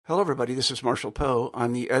Hello, everybody. This is Marshall Poe.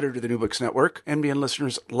 I'm the editor of the New Books Network. NBN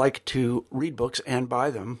listeners like to read books and buy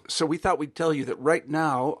them. So we thought we'd tell you that right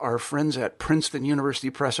now, our friends at Princeton University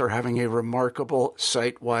Press are having a remarkable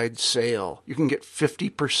site-wide sale. You can get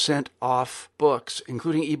 50% off books,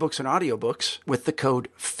 including ebooks and audiobooks, with the code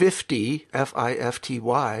 50,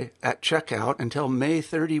 F-I-F-T-Y, at checkout until May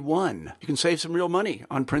 31. You can save some real money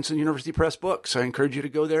on Princeton University Press books. I encourage you to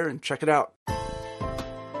go there and check it out.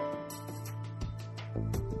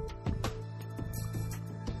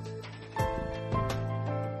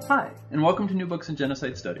 Hi, and welcome to New Books in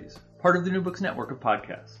Genocide Studies, part of the New Books Network of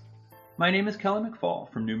podcasts. My name is Kelly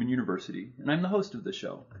McFall from Newman University, and I'm the host of the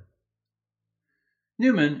show.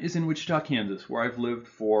 Newman is in Wichita, Kansas, where I've lived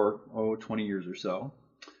for, 20 years or so.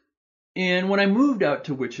 And when I moved out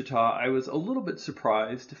to Wichita, I was a little bit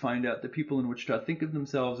surprised to find out that people in Wichita think of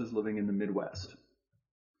themselves as living in the Midwest.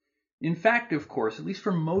 In fact, of course, at least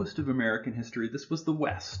for most of American history, this was the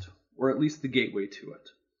West, or at least the gateway to it.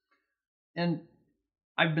 And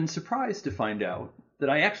I've been surprised to find out that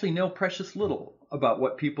I actually know precious little about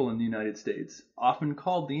what people in the United States often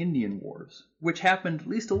called the Indian Wars, which happened at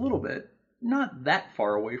least a little bit, not that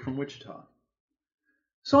far away from Wichita.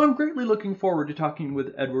 So I'm greatly looking forward to talking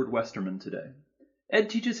with Edward Westerman today. Ed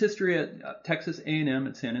teaches history at Texas A&M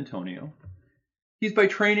at San Antonio. He's by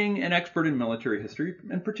training an expert in military history,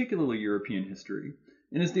 and particularly European history,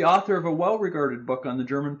 and is the author of a well-regarded book on the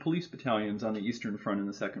German police battalions on the Eastern Front in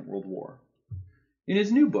the Second World War. In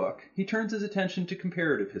his new book, he turns his attention to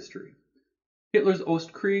comparative history. Hitler's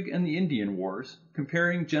Ostkrieg and the Indian Wars,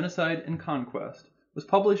 Comparing Genocide and Conquest, was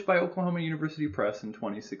published by Oklahoma University Press in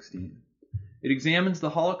 2016. It examines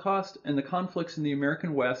the Holocaust and the conflicts in the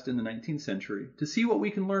American West in the 19th century to see what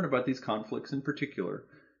we can learn about these conflicts in particular,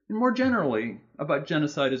 and more generally, about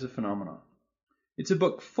genocide as a phenomenon. It's a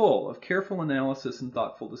book full of careful analysis and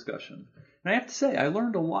thoughtful discussion. And I have to say, I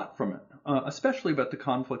learned a lot from it, especially about the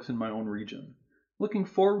conflicts in my own region. Looking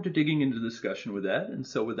forward to digging into the discussion with Ed. And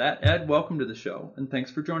so with that, Ed, welcome to the show, and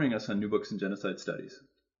thanks for joining us on New Books in Genocide Studies.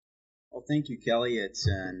 Well, thank you, Kelly. It's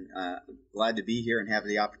glad to be here and have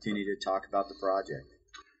the opportunity to talk about the project.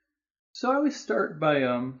 So I always start by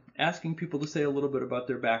asking people to say a little bit about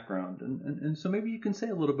their background. And so maybe you can say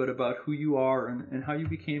a little bit about who you are and how you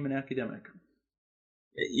became an academic.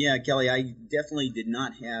 Yeah, Kelly, I definitely did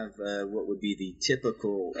not have what would be the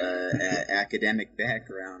typical academic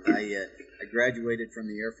background. I graduated from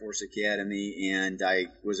the Air Force Academy, and I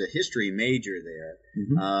was a history major there.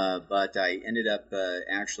 Mm-hmm. But I ended up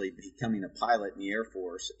actually becoming a pilot in the Air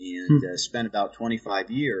Force and spent about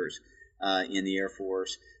 25 years in the Air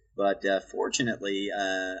Force. But fortunately,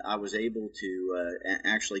 I was able to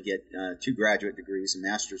actually get 2 graduate degrees, a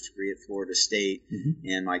master's degree at Florida State,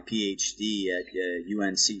 and my PhD at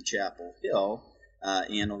UNC Chapel Hill.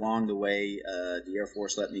 And along the way, the Air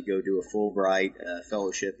Force let me go do a Fulbright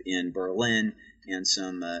fellowship in Berlin and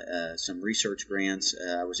some research grants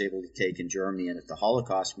I was able to take in Germany and at the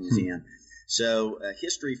Holocaust Museum. So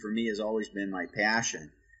history for me has always been my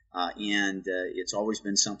passion. And it's always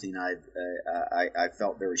been something I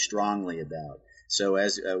felt very strongly about. So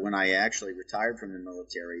when I actually retired from the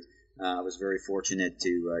military, I was very fortunate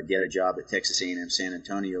to get a job at Texas A&M San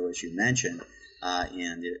Antonio, as you mentioned,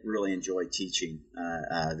 and really enjoyed teaching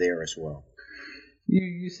there as well.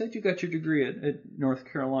 You said you got your degree at North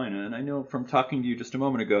Carolina, and I know from talking to you just a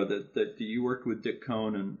moment ago that you worked with Dick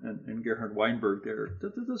Cohn and Gerhard Weinberg there.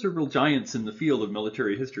 Those are real giants in the field of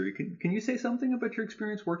military history. Can you say something about your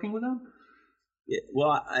experience working with them?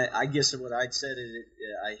 Well, I guess what I'd said is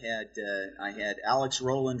I had Alex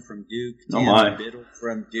Rowland from Duke, Dan Biddle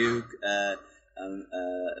from Duke,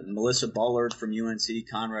 Melissa Bullard from UNC,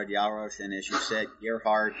 Conrad Yarosh, and as you said,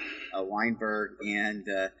 Gerhard Weinberg and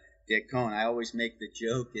Dick Cohn. I always make the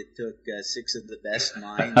joke it took 6 of the best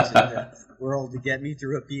minds in the world to get me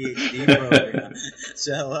through a PhD program.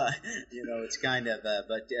 So, it's kind of,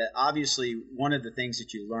 but obviously one of the things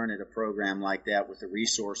that you learn at a program like that with the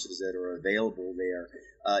resources that are available there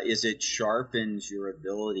is it sharpens your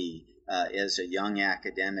ability as a young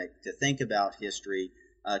academic to think about history,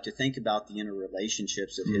 to think about the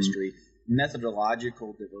interrelationships of history.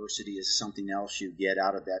 Methodological diversity is something else you get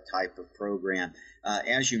out of that type of program.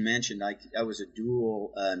 As you mentioned, I was a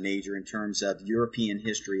dual major in terms of European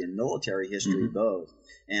history and military history both.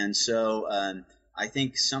 And so I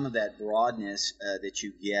think some of that broadness that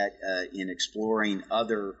you get in exploring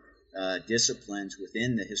other disciplines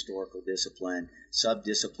within the historical discipline,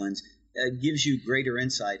 sub-disciplines, gives you greater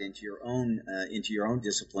insight into your own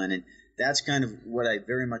discipline. And that's kind of what I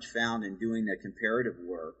very much found in doing the comparative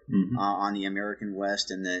work on the American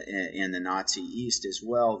West and the Nazi East as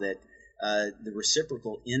well, that the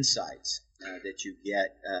reciprocal insights that you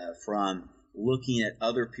get from looking at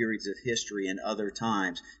other periods of history and other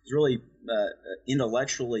times. It's really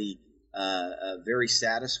intellectually very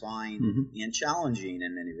satisfying and challenging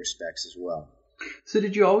in many respects as well. So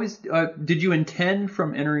did you intend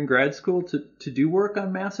from entering grad school to do work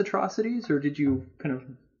on mass atrocities, or did you kind of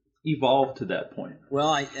evolve to that point?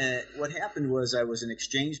 Well, what happened was I was an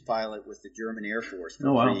exchange pilot with the German Air Force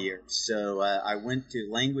for 3 years. So I went to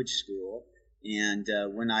language school, and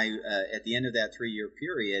when at the end of that 3-year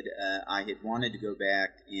period, I had wanted to go back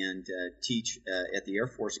and teach at the Air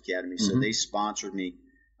Force Academy. So they sponsored me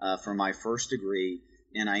for my first degree.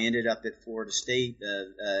 And I ended up at Florida State,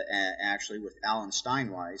 actually, with Alan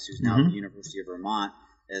Steinweiss, who's now at the University of Vermont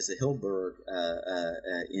as the Hilberg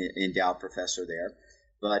endowed professor there.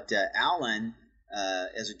 But Alan,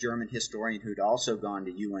 as a German historian who'd also gone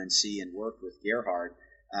to UNC and worked with Gerhard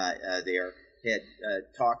there, had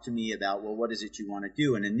talked to me about, well, what is it you want to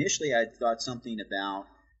do? And initially I thought something about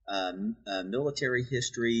military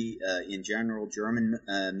history in general, German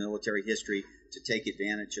military history, to take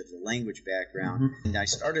advantage of the language background. And I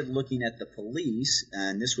started looking at the police,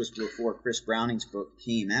 and this was before Chris Browning's book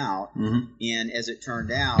came out. And as it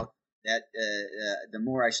turned out, that the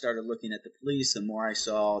more I started looking at the police, the more I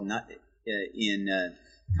saw, not in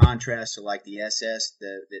contrast to like the SS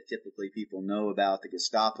that typically people know about, the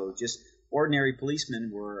Gestapo, just ordinary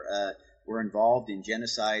policemen were involved in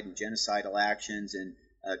genocide and genocidal actions and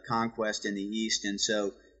conquest in the East. And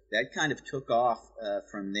so that kind of took off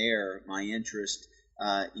from there. My interest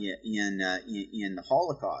in the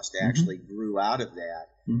Holocaust actually grew out of that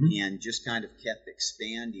and just kind of kept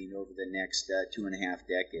expanding over the next 2.5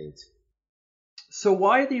 decades. So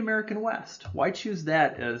why the American West? Why choose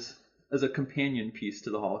that as a companion piece to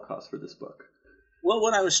the Holocaust for this book? Well,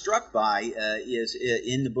 what I was struck by is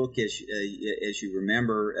in the book, as you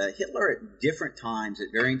remember, Hitler at different times, at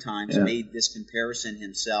varying times, made this comparison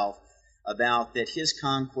himself about that his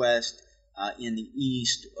conquest in the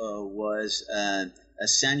East was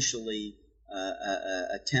essentially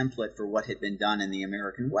a template for what had been done in the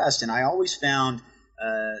American West. And I always found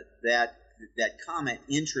that comment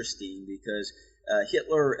interesting because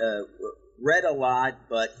Hitler read a lot,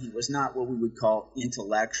 but he was not what we would call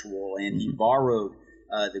intellectual, and he borrowed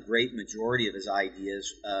the great majority of his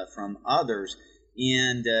ideas from others.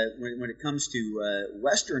 And when it comes to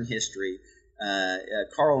Western history,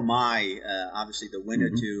 Karl May, obviously the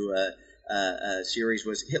Winnetou series,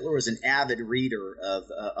 Hitler was an avid reader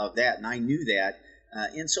of that, and I knew that.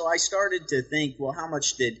 And so I started to think, well, how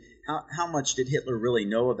much did Hitler really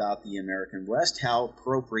know about the American West? How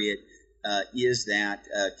appropriate is that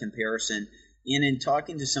comparison? And in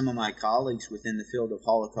talking to some of my colleagues within the field of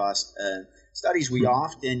Holocaust studies, we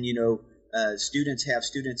often, students have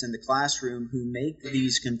students in the classroom who make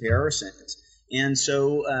these comparisons. And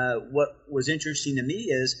so what was interesting to me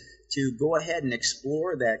is to go ahead and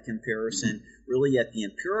explore that comparison really at the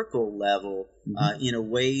empirical level in a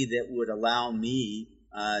way that would allow me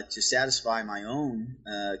to satisfy my own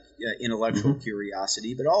intellectual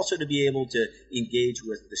curiosity, but also to be able to engage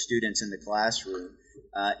with the students in the classroom.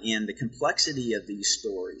 And the complexity of these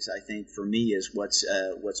stories, I think, for me, is what's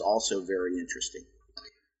also very interesting.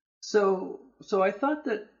 So I thought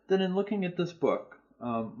that in looking at this book,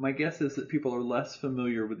 my guess is that people are less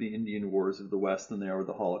familiar with the Indian Wars of the West than they are with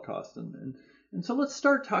the Holocaust. And so let's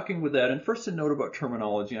start talking with that. And first, a note about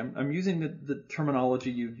terminology. I'm using the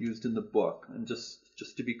terminology you've used in the book, and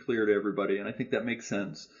just to be clear to everybody, and I think that makes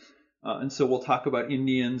sense. And so we'll talk about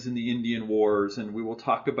Indians in the Indian Wars, and we will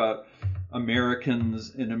talk about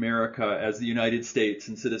Americans in America as the United States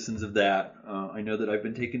and citizens of that. I know that I've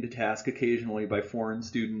been taken to task occasionally by foreign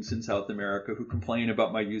students in South America who complain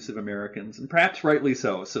about my use of Americans, and perhaps rightly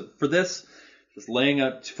so. So for this, just laying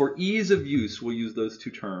out, for ease of use, we'll use those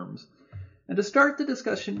two terms. And to start the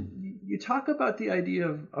discussion, you talk about the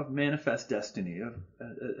idea of manifest destiny,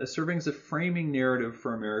 of serving as a framing narrative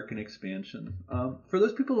for American expansion. For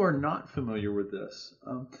those people who are not familiar with this,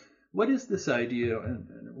 what is this idea, and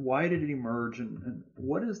why did it emerge, and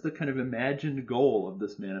what is the kind of imagined goal of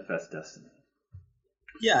this manifest destiny?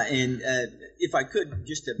 Yeah, and if I could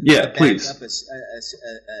just to back please. up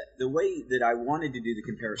the way that I wanted to do the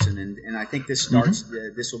comparison, and I think this starts.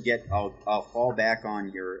 This will get. I'll fall back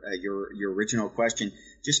on your original question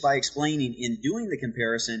just by explaining. In doing the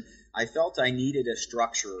comparison, I felt I needed a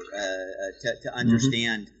structure to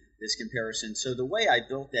understand this comparison. So the way I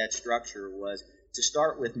built that structure was to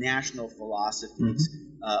start with national philosophies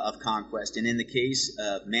of conquest, and in the case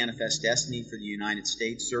of manifest destiny for the United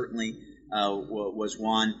States, certainly. Was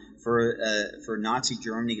one for Nazi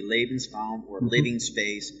Germany. Lebensraum, or living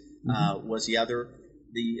space, was the other.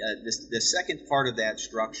 The second part of that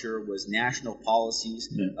structure was national policies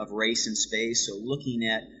of race and space. So looking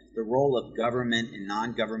at the role of government and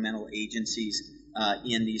non-governmental agencies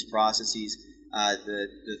in these processes.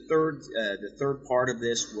 The third part of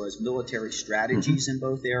this was military strategies in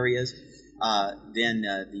both areas. Then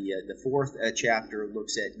the fourth chapter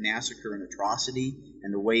looks at massacre and atrocity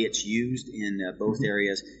and the way it's used in both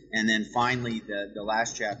areas. And then finally, the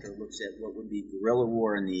last chapter looks at what would be guerrilla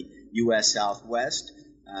war in the U.S. Southwest,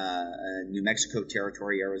 New Mexico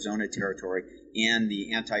Territory, Arizona Territory, and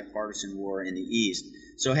the anti-partisan war in the East.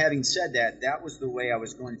 So having said that, that was the way I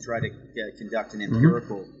was going to try to conduct an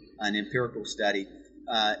empirical study.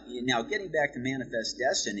 Now, getting back to Manifest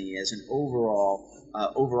Destiny as an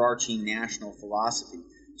overarching national philosophy,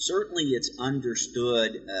 certainly it's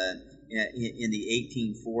understood in the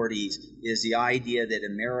 1840s is the idea that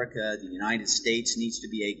America, the United States, needs to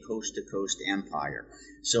be a coast-to-coast empire.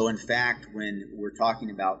 So, in fact, when we're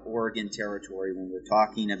talking about Oregon Territory, when we're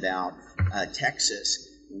talking about Texas,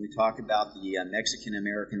 when we talk about the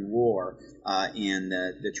Mexican-American War and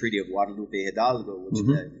the Treaty of Guadalupe Hidalgo, which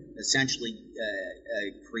essentially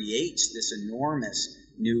creates this enormous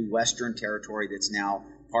new Western territory that's now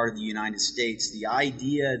part of the United States, the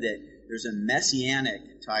idea that there's a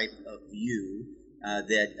messianic type of view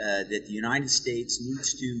that the United States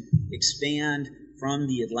needs to expand from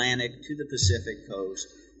the Atlantic to the Pacific coast,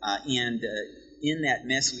 and in that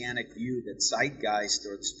messianic view, the zeitgeist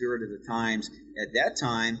or the spirit of the times at that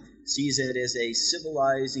time sees it as a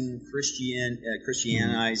civilizing,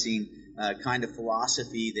 Christianizing kind of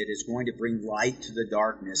philosophy that is going to bring light to the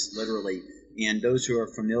darkness, literally. And those who are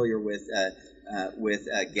familiar with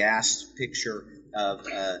Gast's picture of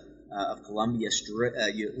Columbia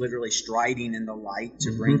literally striding in the light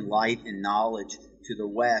to bring light and knowledge to the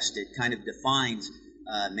West, it kind of defines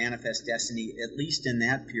Manifest Destiny, at least in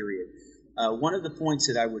that period. One of the points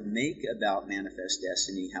that I would make about Manifest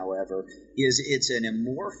Destiny, however, is it's an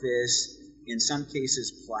amorphous, in some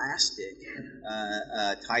cases plastic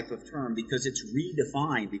type of term because it's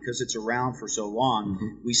redefined, because it's around for so long.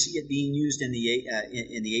 We see it being used in the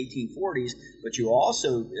 1840s, but you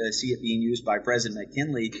also see it being used by President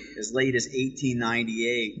McKinley as late as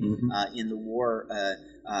 1898 in the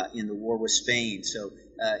war with Spain. So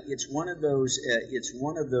it's one of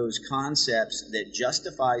those concepts that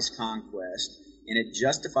justifies conquest, and it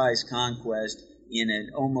justifies conquest in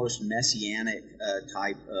an almost messianic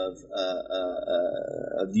type of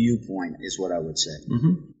viewpoint, is what I would say.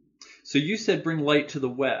 So you said bring light to the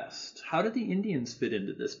West. How did the Indians fit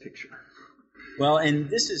into this picture? Well, and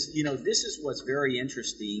this is what's very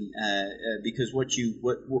interesting because what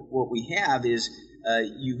we have is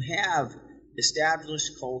you have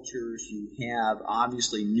established cultures. You have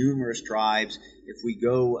obviously numerous tribes. If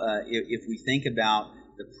we think about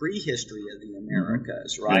the prehistory of the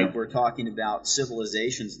Americas, right? Yeah. We're talking about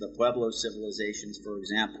civilizations, the Pueblo civilizations, for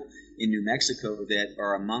example, in New Mexico, that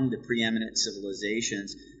are among the preeminent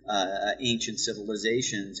civilizations, ancient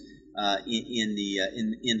civilizations in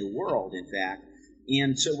the world, in fact.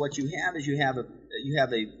 And so what you have is you have at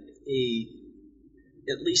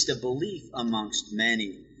least a belief amongst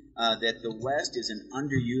many that the West is an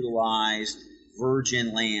underutilized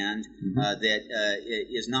virgin land that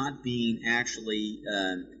is not being actually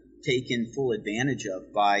taken full advantage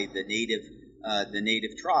of by the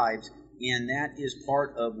native tribes, and that is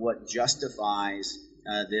part of what justifies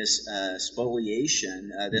this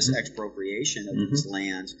spoliation, this expropriation of these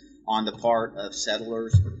lands on the part of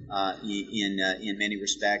settlers. In many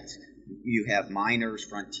respects, you have miners,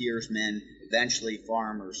 frontiersmen, eventually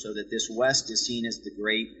farmers, so that this West is seen as the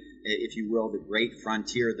great, if you will, the great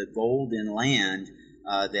frontier, the golden land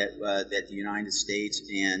that the United States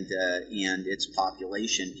and its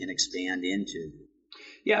population can expand into.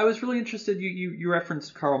 Yeah, I was really interested. You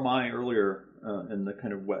referenced Karl May earlier in the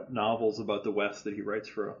kind of wet novels about the West that he writes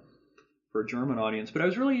for a German audience, but I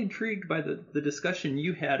was really intrigued by the discussion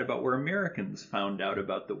you had about where Americans found out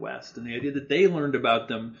about the West and the idea that they learned about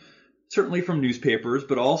them certainly from newspapers,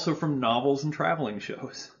 but also from novels and traveling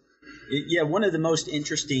shows. Yeah, one of the most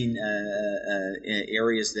interesting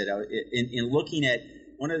areas that in looking at,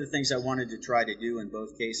 one of the things I wanted to try to do in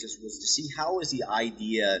both cases was to see how is the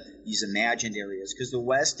idea, these imagined areas, because the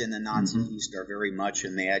West and the Nazi East are very much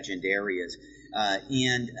imagined areas.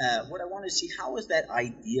 And what I wanted to see, how is that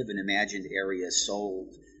idea of an imagined area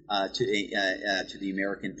sold to the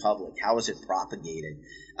American public? How is it propagated?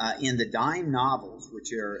 In the dime novels,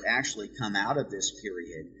 which are actually come out of this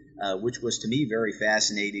period, which was to me very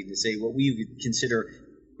fascinating to say what we would consider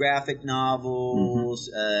graphic novels,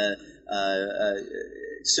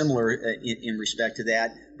 similar in respect to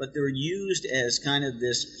that, but they're used as kind of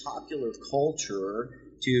this popular culture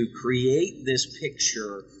to create this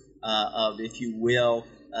picture of, if you will,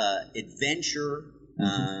 adventure,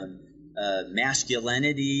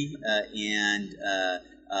 masculinity, and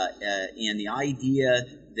the idea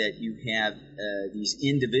that you have these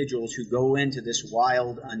individuals who go into this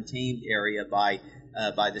wild, untamed area by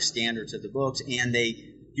the standards of the books, and they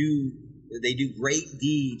do great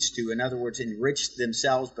deeds to, in other words, enrich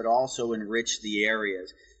themselves, but also enrich the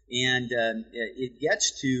areas. And it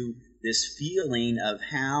gets to this feeling of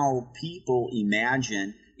how people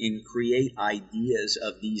imagine and create ideas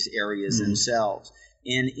of these areas themselves.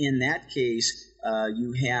 And in that case,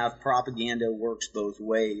 you have propaganda works both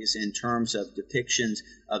ways in terms of depictions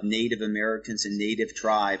of Native Americans and Native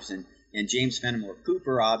tribes. And James Fenimore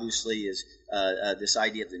Cooper obviously is this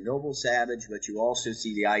idea of the noble savage, but you also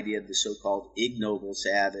see the idea of the so-called ignoble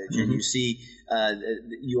savage, and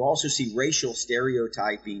you also see racial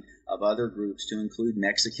stereotyping of other groups, to include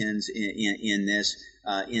Mexicans in this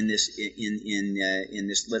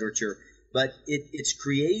literature. But it's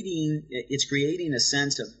creating a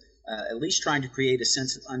sense of at least trying to create a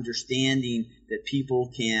sense of understanding that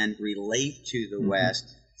people can relate to the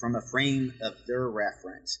West from a frame of their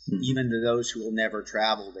reference, even to those who will never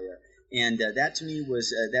travel there. And that to me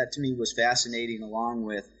was fascinating, along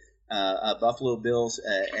with Buffalo Bill's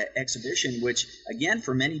exhibition, which again,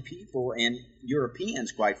 for many people and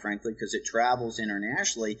Europeans, quite frankly, because it travels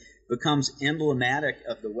internationally, becomes emblematic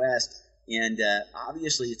of the West. And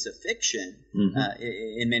obviously, it's a fiction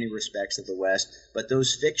in many respects of the West, but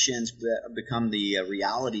those fictions become the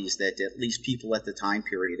realities that at least people at the time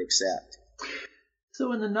period accept.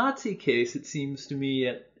 So in the Nazi case, it seems to me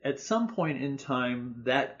at some point in time,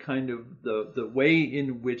 that kind of the way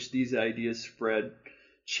in which these ideas spread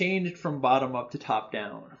changed from bottom up to top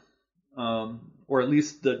down, or at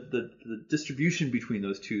least the distribution between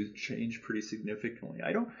those two changed pretty significantly.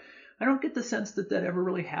 I don't get the sense that ever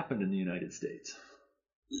really happened in the United States.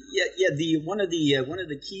 Yeah. One of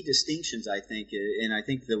the key distinctions, I think, and I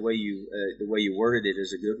think the way you worded it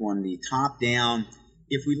is a good one. The top down.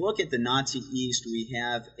 If we look at the Nazi East, we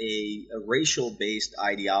have a racial-based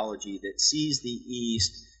ideology that sees the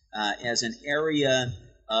East as an area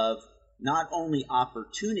of not only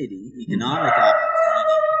opportunity, economic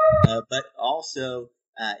opportunity, but also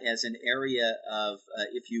as an area of,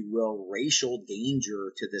 if you will, racial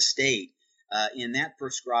danger to the state. And that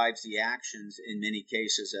prescribes the actions in many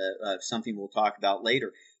cases, something we'll talk about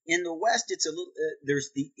later. In the West, it's a little, there's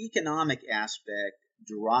the economic aspect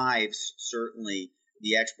derives certainly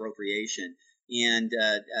the expropriation. And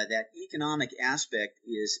that economic aspect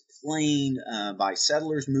is plain by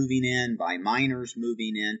settlers moving in, by miners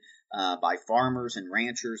moving in, by farmers and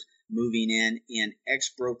ranchers moving in and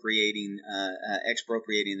expropriating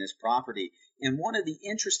this property. And one of the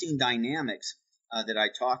interesting dynamics that I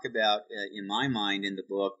talk about in my mind in the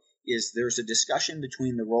book is there's a discussion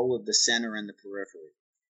between the role of the center and the periphery.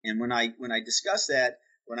 And when I discuss that,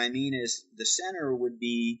 what I mean is the center would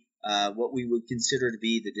be what we would consider to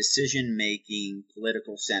be the decision-making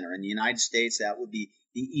political center. In the United States, that would be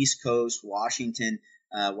the East Coast, Washington,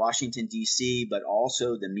 D.C., but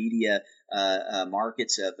also the media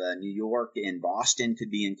markets of New York and Boston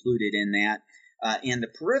could be included in that. And the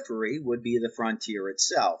periphery would be the frontier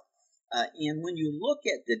itself. And when you look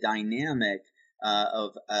at the dynamic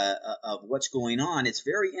of what's going on, it's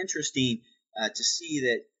very interesting to see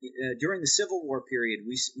that during the Civil War period,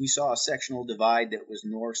 we saw a sectional divide that was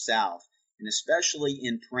north-south, and especially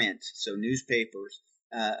in print. So newspapers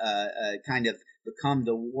kind of become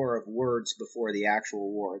the war of words before the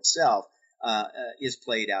actual war itself is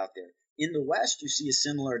played out there. In the West, you see a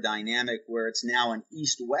similar dynamic where it's now an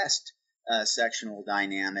East-West sectional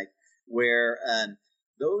dynamic where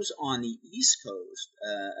those on the East Coast,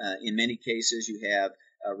 in many cases, you have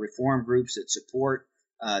reform groups that support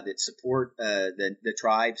the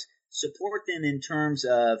tribes, support them in terms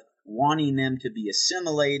of wanting them to be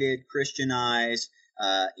assimilated, Christianized,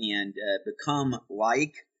 and become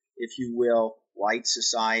like, if you will, white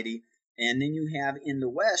society. And then you have in the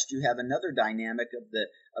West, you have another dynamic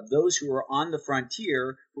of those who are on the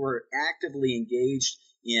frontier, who are actively engaged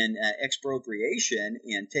in expropriation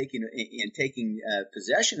and taking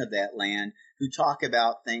possession of that land, who talk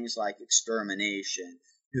about things like extermination,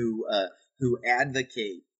 who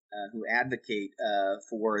advocate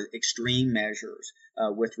for extreme measures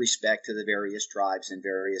with respect to the various tribes in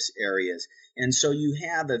various areas. And so you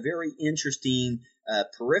have a very interesting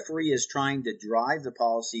periphery is trying to drive the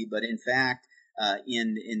policy, but in fact,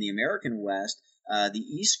 in the American West, the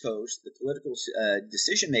East Coast, the political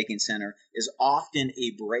decision-making center, is often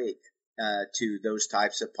a break to those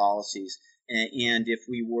types of policies. And if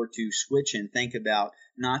we were to switch and think about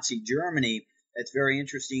Nazi Germany, it's very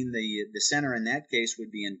interesting. The center in that case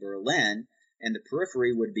would be in Berlin, and the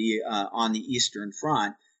periphery would be on the Eastern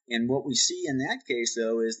Front. And what we see in that case,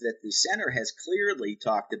 though, is that the center has clearly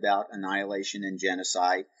talked about annihilation and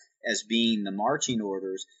genocide as being the marching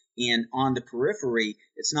orders. And on the periphery,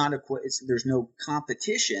 there's no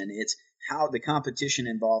competition. It's how the competition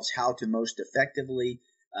involves how to most effectively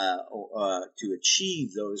to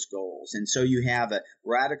achieve those goals. And so you have a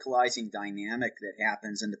radicalizing dynamic that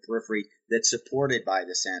happens in the periphery that's supported by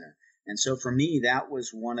the center. And so for me, that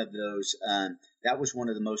was one of those. That was one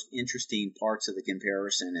of the most interesting parts of the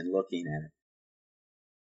comparison and looking at it.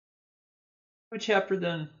 A chapter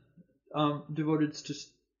then devoted to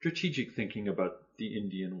strategic thinking about the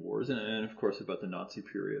Indian Wars and of course about the Nazi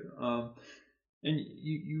period. And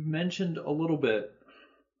you mentioned a little bit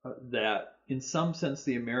that in some sense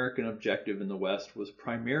the American objective in the West was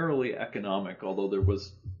primarily economic, although there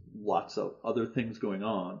was lots of other things going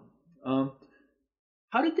on.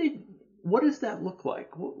 What does that look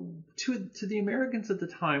like? To the Americans at the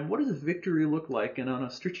time, what does victory look like? And on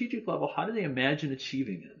a strategic level, how do they imagine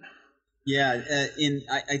achieving it? Yeah,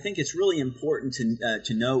 I think it's really important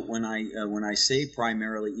to note when I say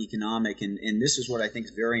primarily economic, and this is what I think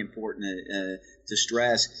is very important to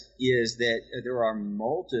stress, is that there are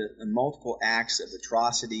multiple acts of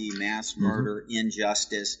atrocity, mass murder,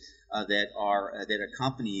 injustice that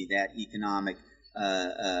accompany that economic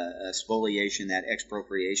spoliation, that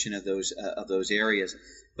expropriation of those areas.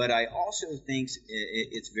 But I also think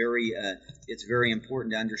it's very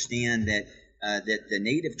important to understand that the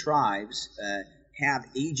native tribes have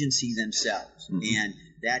agency themselves, and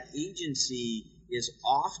that agency is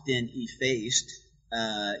often effaced.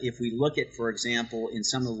 If we look at, for example, in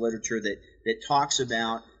some of the literature that talks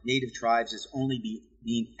about native tribes as only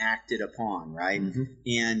being acted upon, right?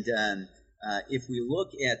 And if we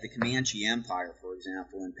look at the Comanche Empire, for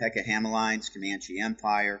example, in Pekka Hameline's Comanche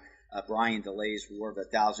Empire, Brian DeLay's War of a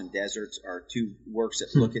Thousand Deserts are two works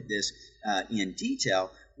that look at this in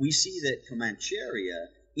detail. We see that Comancheria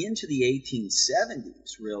into the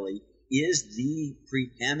 1870s really is the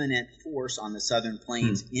preeminent force on the southern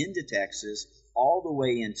plains into Texas, all the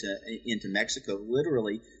way into Mexico,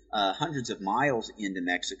 literally hundreds of miles into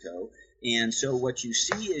Mexico. And so what you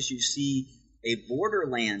see a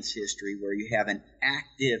borderlands history where you have an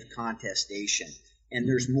active contestation, and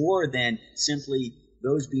there's more than simply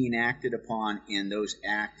those being acted upon and those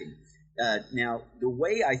acting. Now, the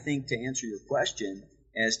way I think to answer your question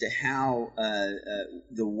as to how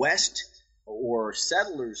the West or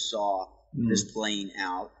settlers saw this playing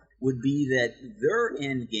out would be that their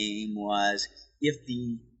end game was, if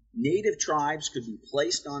the native tribes could be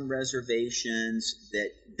placed on reservations that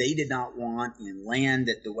they did not want, in land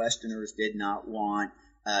that the Westerners did not want,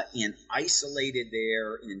 and isolated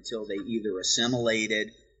there until they either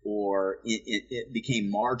assimilated or it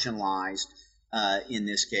became marginalized in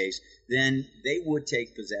this case, then they would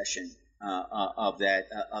take possession of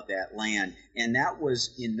that land. And that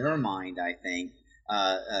was, in their mind, I think,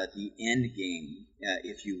 the end game,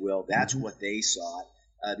 if you will. That's what they sought,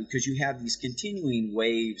 because you have these continuing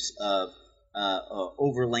waves of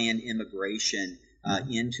overland immigration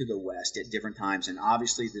into the West at different times. And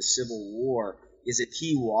obviously the Civil War is a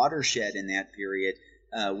key watershed in that period.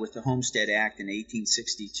 With the Homestead Act in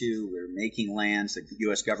 1862, we're making lands, the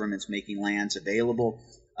U.S. government's making lands available.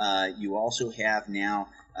 You also have now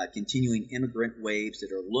continuing immigrant waves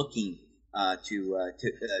that are looking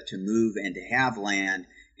to move and to have land.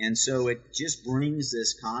 And so it just brings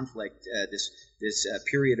this conflict, this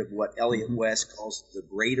period of what Elliott West calls the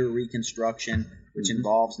Greater Reconstruction, which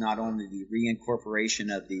involves not only the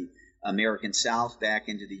reincorporation of the American South back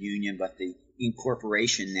into the Union, but the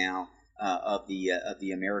incorporation now of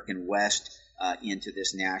the American West into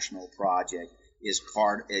this national project is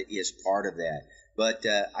part of that. But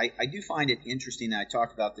I do find it interesting, and I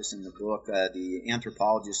talk about this in the book. The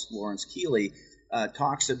anthropologist Lawrence Keeley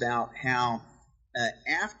talks about how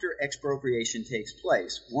after expropriation takes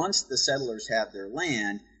place, once the settlers have their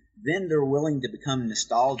land, then they're willing to become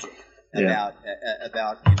nostalgic about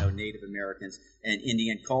Native Americans and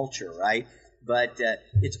Indian culture, right? But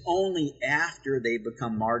it's only after they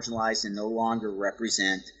become marginalized and no longer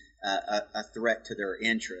represent a threat to their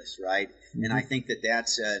interests, right? And I think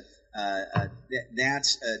that's an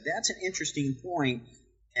interesting point.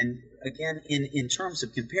 And again, in terms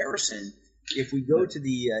of comparison, if we go to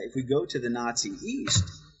the Nazi East,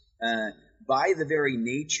 by the very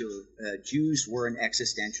nature, Jews were an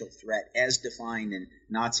existential threat as defined in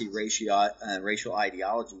Nazi racial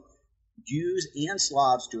ideology. Jews and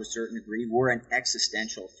Slavs, to a certain degree, were an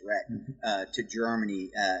existential threat to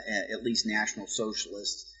Germany, at least National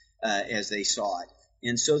Socialists as they saw it.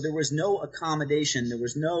 And so there was no accommodation, there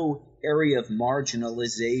was no area of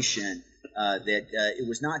marginalization, it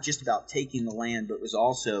was not just about taking the land, but it was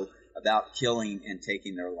also about killing and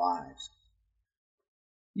taking their lives.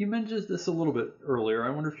 You mentioned this a little bit earlier. I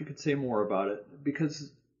wonder if you could say more about it, because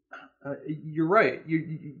you're right.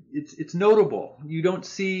 It's notable. You don't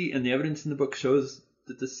see, and the evidence in the book shows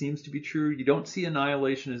that this seems to be true, you don't see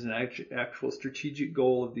annihilation as an actual strategic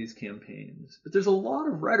goal of these campaigns. But there's a lot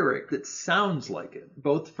of rhetoric that sounds like it,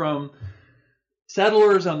 both from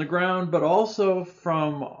settlers on the ground, but also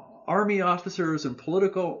from army officers and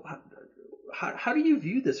political. How do you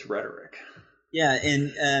view this rhetoric? Yeah,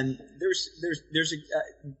 and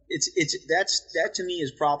that to me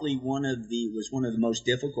is probably one of the most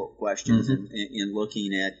difficult questions in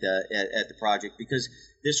looking at the project, because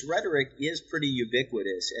this rhetoric is pretty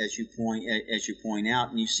ubiquitous, as you point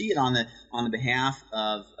out, and you see it on the behalf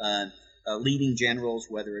of leading generals,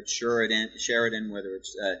 whether it's Sheridan, whether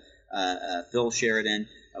it's Phil Sheridan,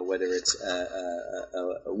 whether it's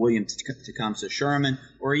William Tecumseh Sherman,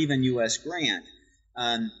 or even U.S. Grant.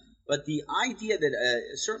 But the idea that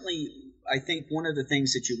certainly, I think one of the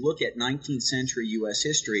things that you look at 19th century U.S.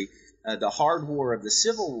 history, the hard war of the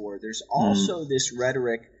Civil War, there's also this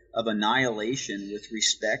rhetoric of annihilation with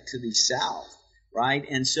respect to the South, right?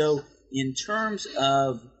 And so in terms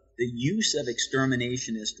of the use of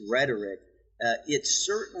exterminationist rhetoric, it's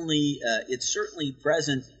certainly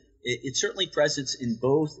present. It's certainly present in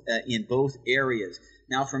both areas.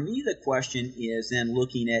 Now, for me, the question is then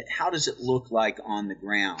looking at how does it look like on the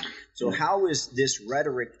ground? So how is this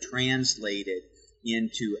rhetoric translated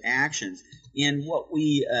into actions? And what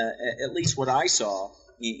we, at least what I saw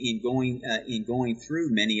in going through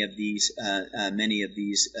many of these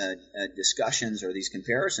discussions or these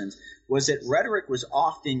comparisons, was that rhetoric was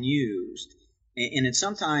often used, and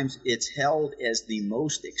sometimes it's held as the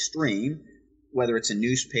most extreme, whether it's a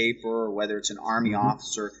newspaper or whether it's an army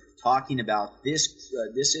officer talking about this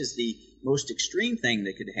is the most extreme thing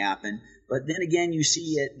that could happen. But then again, you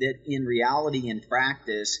see it that in reality, in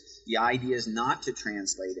practice, the idea is not to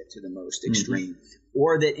translate it to the most extreme,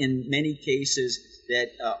 or that in many cases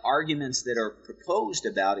that arguments that are proposed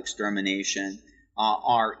about extermination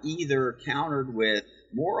are either countered with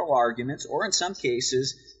moral arguments or in some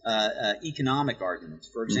cases economic arguments.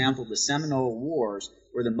 For example, the Seminole Wars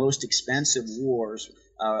were the most expensive wars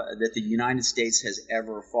that the United States has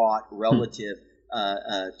ever fought relative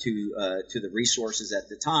to the resources at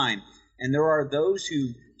the time. And there are those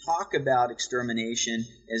who talk about extermination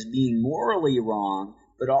as being morally wrong,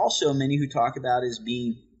 but also many who talk about it as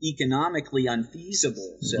being economically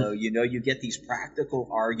unfeasible. So, you get these practical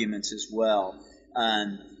arguments as well.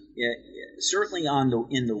 Certainly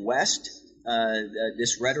in the West,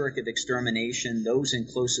 this rhetoric of extermination, those in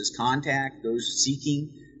closest contact, those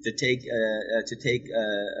seeking to take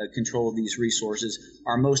control of these resources,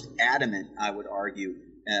 are most adamant, I would argue,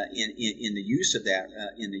 in the use of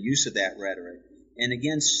that rhetoric. And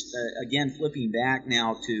again, flipping back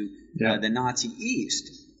now to the Nazi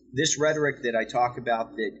East, this rhetoric that I talk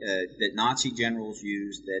about that Nazi generals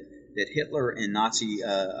used, that Hitler and Nazi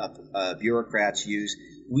bureaucrats use,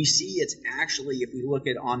 we see it's actually, if we look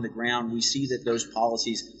at on the ground, we see that those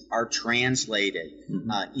policies are translated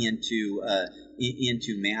into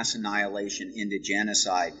mass annihilation, into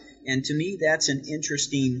genocide. And to me, that's an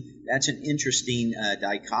interesting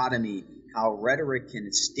dichotomy, how rhetoric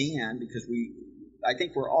can stand, because I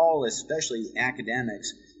think we're all, especially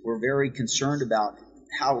academics, we're very concerned about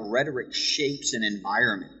how rhetoric shapes an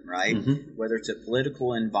environment, right? Whether it's a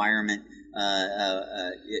political environment,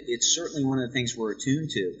 it's certainly one of the things we're attuned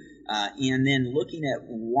to. And then looking at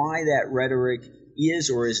why that rhetoric is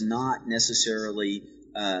or is not necessarily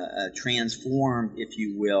transformed, if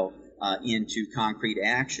you will, into concrete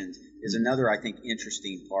actions is another, I think,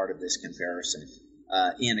 interesting part of this comparison.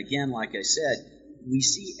 And again, like I said, we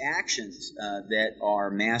see actions that are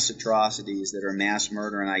mass atrocities, that are mass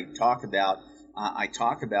murder, and I talk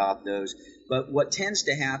about those. But what tends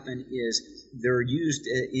to happen is they're used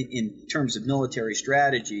in terms of military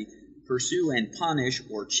strategy, pursue and punish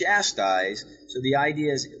or chastise. So the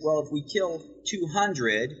idea is, well, if we kill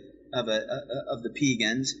 200 of the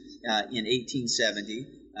Piegans in 1870,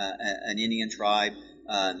 an Indian tribe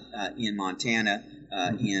in Montana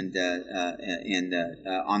and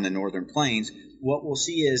on the northern plains, what we'll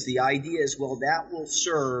see is the idea is, well, that will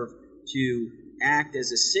serve to act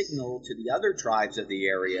as a signal to the other tribes of the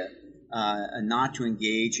area not to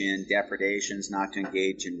engage in depredations, not to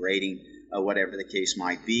engage in raiding, whatever the case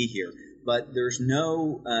might be here. But there's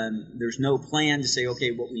no plan to say, okay,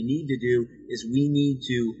 what we need to do is we need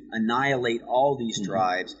to annihilate all these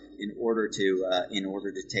tribes, in order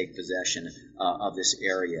to take possession of this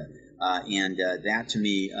area. And that to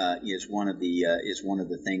me is one of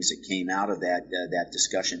the things that came out of that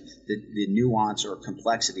discussion, the nuance or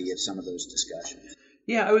complexity of some of those discussions.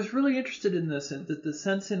 Yeah, I was really interested in this, and the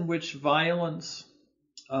sense in which violence,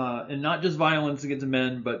 and not just violence against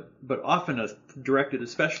men, but often directed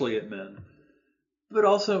especially at men, but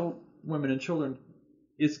also women and children,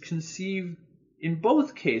 is conceived in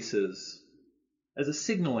both cases as a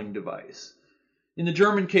signaling device. In the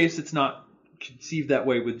German case, it's not conceived that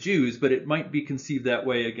way with Jews, but it might be conceived that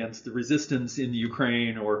way against the resistance in the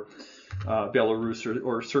Ukraine or Belarus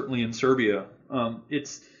or certainly in Serbia.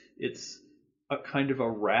 It's a kind of a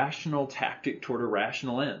rational tactic toward a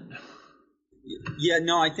rational end. Yeah,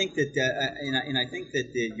 no, I think that, and I think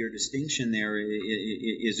that your distinction there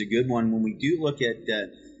is a good one. When we do look at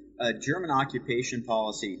German occupation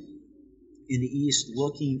policy in the East,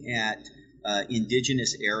 looking at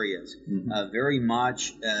indigenous areas, very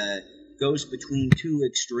much goes between two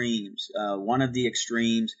extremes. One of the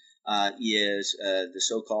extremes is the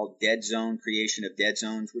so-called dead zone, creation of dead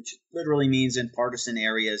zones, which literally means in partisan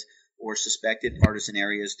areas or suspected partisan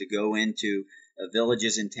areas to go into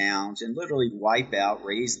villages and towns and literally wipe out,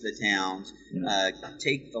 raze the towns,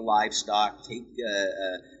 take the livestock, take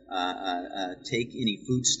any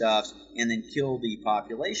foodstuffs, and then kill the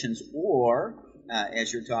populations. Or,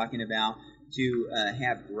 as you're talking about, to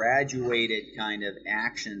have graduated kind of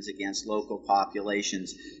actions against local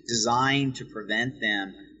populations designed to prevent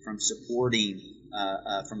them from supporting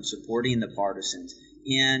the partisans.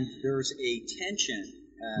 And there's a tension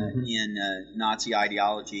in Nazi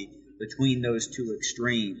ideology between those two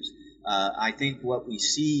extremes. I think what we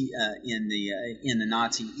see in the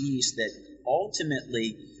Nazi East, that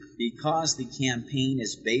ultimately, because the campaign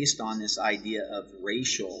is based on this idea of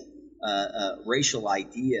racial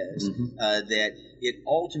ideas, that it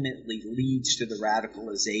ultimately leads to the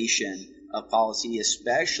radicalization of policy,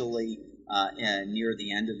 especially near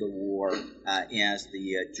the end of the war, as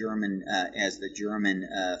the German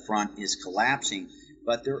front is collapsing.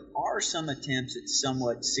 But there are some attempts at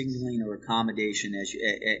somewhat signaling or accommodation, as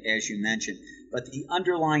you mentioned. But the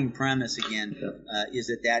underlying premise, again, is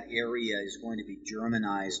that area is going to be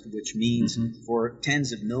Germanized, which means for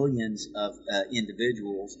tens of millions of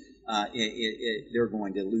individuals, they're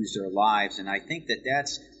going to lose their lives. And I think that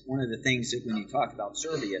that's one of the things that when you talk about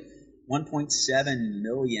Serbia, 1.7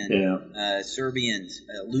 million Serbians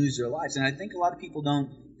lose their lives. And I think a lot of people don't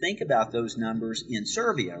think about those numbers in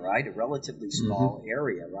Serbia, right? A relatively small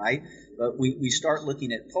area, right? But we start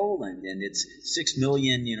looking at Poland, and it's 6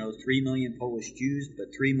 million, 3 million Polish Jews, but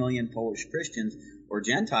 3 million Polish Christians or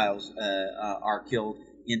Gentiles are killed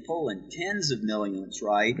in Poland. Tens of millions,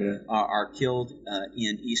 right, are killed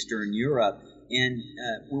in Eastern Europe. And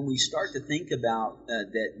when we start to think about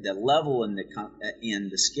the level and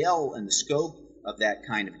the scale and the scope of that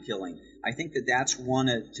kind of killing, I think that that's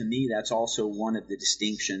that's also one of the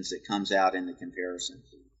distinctions that comes out in the comparison.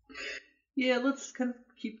 Yeah, let's kind of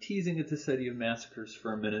keep teasing at this idea of massacres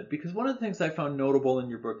for a minute, because one of the things I found notable in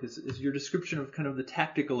your book is your description of kind of the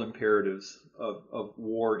tactical imperatives of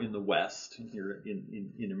war in the West, here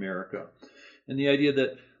in America, and the idea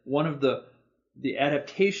that one of the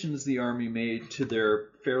adaptations the Army made to their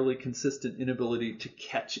fairly consistent inability to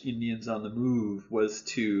catch Indians on the move was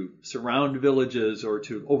to surround villages or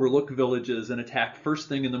to overlook villages and attack first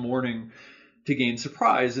thing in the morning to gain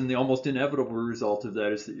surprise. And the almost inevitable result of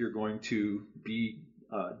that is that you're going to be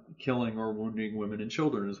killing or wounding women and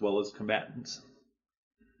children as well as combatants.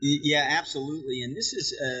 Yeah, absolutely. And this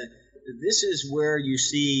is where you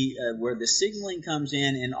see where the signaling comes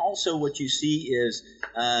in, and also what you see is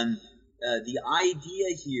the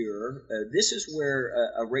idea here, this is where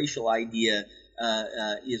a racial idea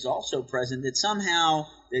is also present, that somehow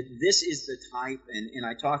that this is the type, and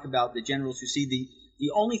I talk about the generals who see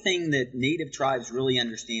the only thing that native tribes really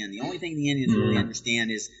understand, the only thing the Indians really understand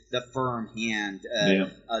is the firm hand,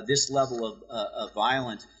 this level of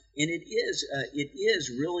violence. And it is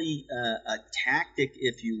really a tactic,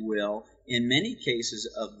 if you will, in many cases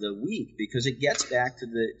of the weak, because it gets back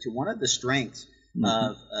to one of the strengths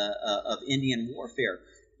of Indian warfare.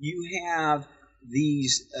 You have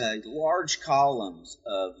these large columns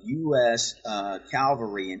of U.S.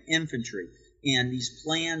 cavalry and infantry, and these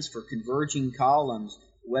plans for converging columns,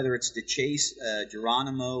 whether it's to chase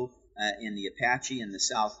Geronimo and the Apache in the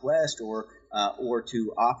Southwest, or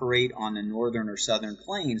to operate on the northern or southern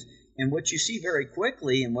plains. And what you see very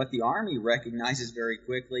quickly, and what the Army recognizes very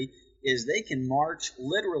quickly, is they can march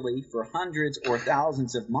literally for hundreds or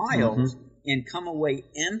thousands of miles and come away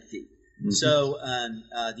empty. So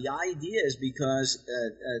the idea is because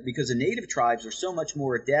the native tribes are so much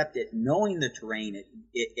more adept at knowing the terrain,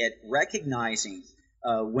 at recognizing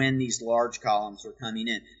when these large columns are coming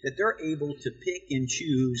in, that they're able to pick and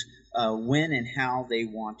choose when and how they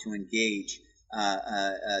want to engage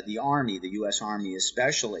the Army, the U.S. Army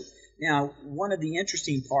especially. Now, one of the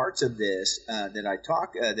interesting parts of this that I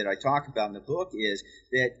talk about in the book is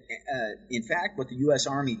that, in fact, what the U.S.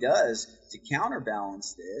 Army does to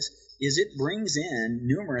counterbalance this is it brings in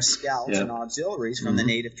numerous scouts and auxiliaries from the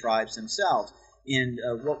native tribes themselves. And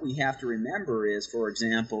what we have to remember is, for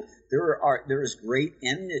example, there is great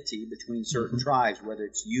enmity between certain tribes, whether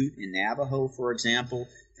it's Ute and Navajo, for example,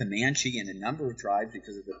 Comanche and a number of tribes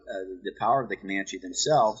because of the power of the Comanche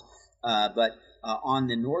themselves. But on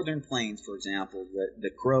the northern plains, for example, the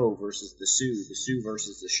Crow versus the Sioux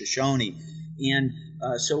versus the Shoshone. And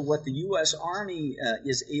so what the U.S. Army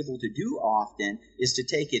is able to do often is to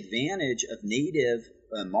take advantage of native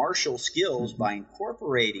martial skills by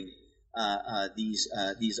incorporating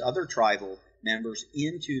these other tribal members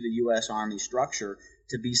into the U.S. Army structure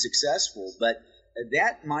to be successful. But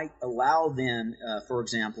that might allow them, for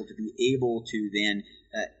example, to be able to then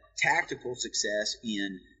tactical success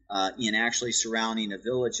in actually surrounding a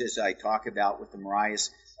village, as I talk about with the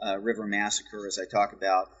Marias River Massacre, as I talk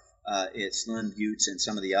about at Slim Buttes and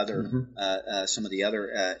some of the other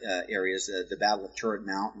areas. The Battle of Turret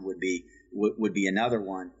Mountain would be another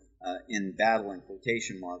one. In battle in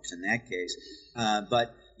quotation marks in that case.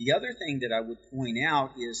 But the other thing that I would point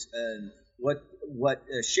out is what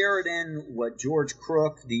Sheridan, what George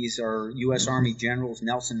Crook, these are U.S. Army generals,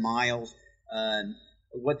 Nelson Miles,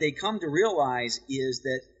 what they come to realize is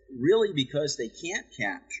that really because they can't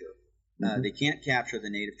capture the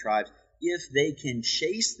native tribes, if they can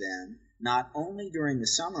chase them, not only during the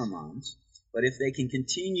summer months, but if they can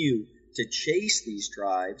continue to chase these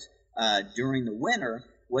tribes during the winter,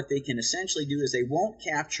 what they can essentially do is they won't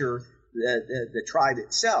capture the tribe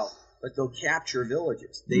itself, but they'll capture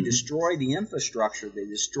villages. They destroy the infrastructure. They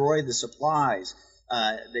destroy the supplies.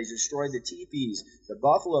 They destroy the teepees, the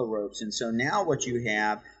buffalo ropes. And so now what you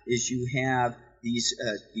have is you have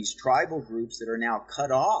these tribal groups that are now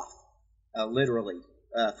cut off, literally,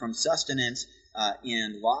 from sustenance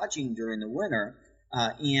and lodging during the winter.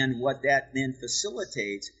 And what that then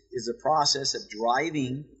facilitates is the process of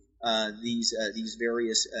driving these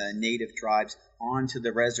various native tribes onto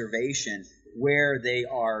the reservation, where they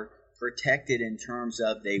are protected in terms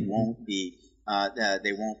of they won't be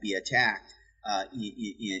attacked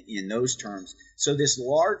in those terms. So there's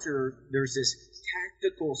this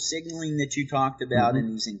tactical signaling that you talked about in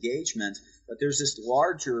these engagements, but there's this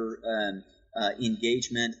larger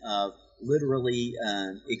engagement of literally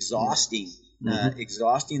exhausting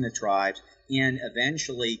the tribes and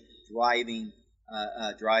eventually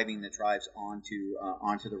driving the tribes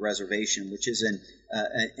onto the reservation, which is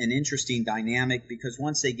an interesting dynamic, because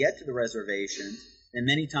once they get to the reservations, and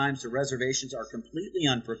many times the reservations are completely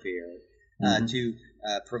unprepared to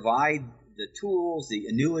provide the tools, the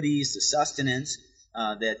annuities, the sustenance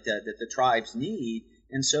that the tribes need.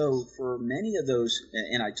 And so for many of those,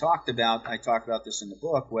 and I talk about this in the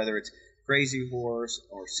book, whether it's Crazy Horse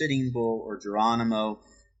or Sitting Bull or Geronimo,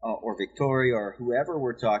 or Victoria, or whoever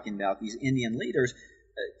we're talking about, these Indian leaders,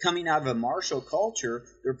 coming out of a martial culture,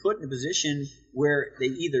 they're put in a position where they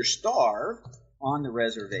either starve on the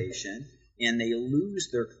reservation and they lose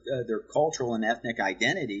their cultural and ethnic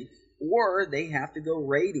identity, or they have to go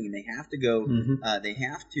raiding. They have to go. They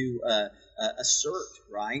have to assert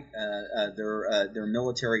their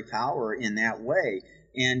military power in that way.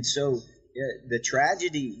 And so the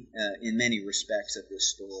tragedy, in many respects, of this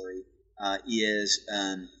story is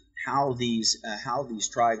how these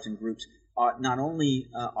tribes and groups not only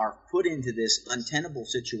are put into this untenable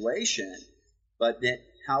situation, but that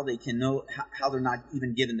how they're not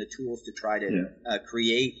even given the tools to try to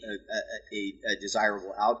create a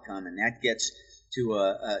desirable outcome, and that gets to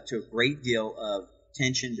a great deal of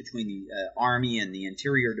tension between the Army and the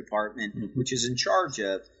Interior Department, which is in charge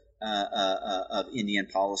of Indian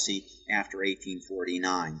policy after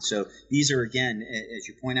 1849. So these are, again, as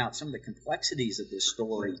you point out, some of the complexities of this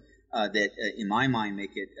story that, in my mind,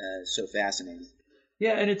 make it so fascinating.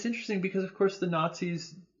 Yeah, and it's interesting because, of course, the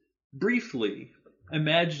Nazis briefly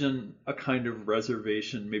imagine a kind of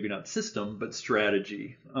reservation, maybe not system, but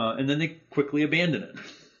strategy, and then they quickly abandon it.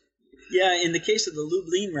 Yeah, in the case of the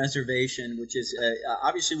Lublin Reservation, which is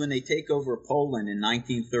obviously when they take over Poland in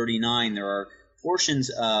 1939, there are portions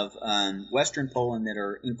of Western Poland that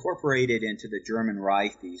are incorporated into the German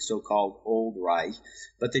Reich, the so-called Old Reich,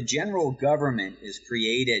 but the general government is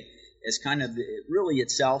created as kind of really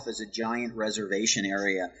itself as a giant reservation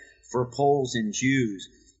area for Poles and Jews.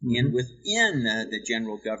 And within the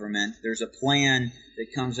general government, there's a plan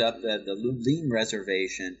that comes up, the Lublin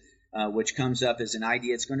Reservation, which comes up as an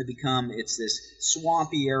idea. It's this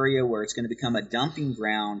swampy area where it's going to become a dumping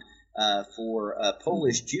ground for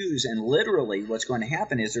Polish Jews. And literally what's going to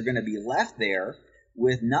happen is they're going to be left there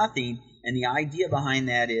with nothing. And the idea behind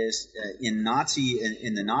that is in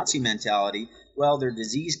the Nazi mentality, well, they're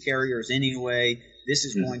disease carriers anyway. This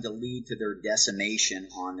is going to lead to their decimation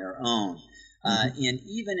on their own. And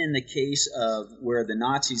even in the case of where the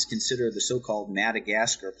Nazis consider the so-called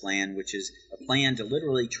Madagascar Plan, which is a plan to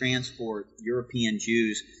literally transport European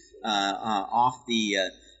Jews off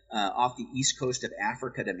the east coast of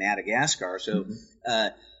Africa to Madagascar. So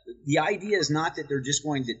the idea is not that they're just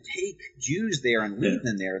going to take Jews there and leave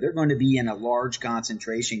them there. They're going to be in a large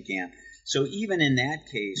concentration camp. So even in that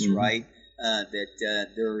case, right,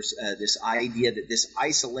 there's this idea that this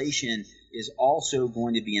isolation is also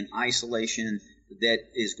going to be an isolation that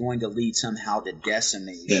is going to lead somehow to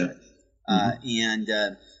decimation. And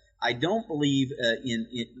I don't believe in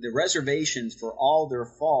the reservations, for all their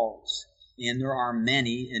faults, and there are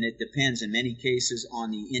many, and it depends in many cases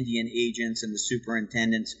on the Indian agents and the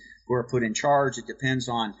superintendents who are put in charge. It depends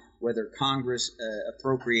on whether Congress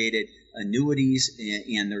appropriated annuities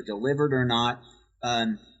and they're delivered or not.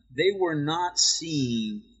 They were not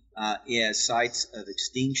seen as sites of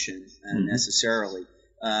extinction necessarily,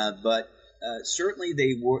 but certainly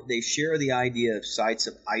they share the idea of sites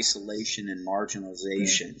of isolation and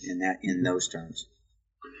marginalization in those terms.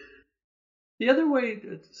 The other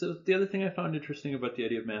thing I found interesting about the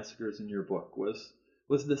idea of massacres in your book was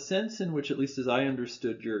the sense in which, at least as I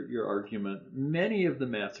understood your argument, many of the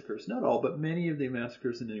massacres, not all, but many of the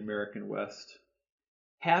massacres in the American West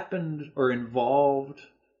happened or involved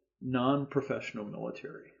non-professional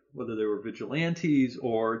military, whether they were vigilantes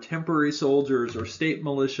or temporary soldiers or state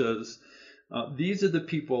militias. These are the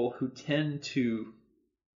people who tend to,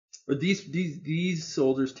 or these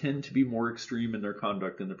soldiers tend to be more extreme in their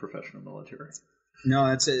conduct than the professional military. No,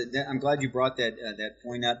 I'm glad you brought that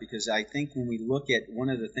point up, because I think when we look at,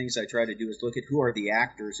 one of the things I try to do is look at who are the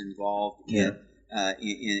actors involved in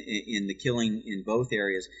the killing in both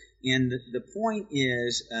areas. And the point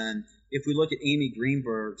is, if we look at Amy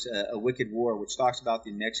Greenberg's A Wicked War, which talks about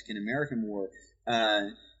the Mexican-American War,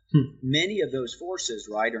 many of those forces,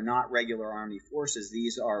 right, are not regular Army forces.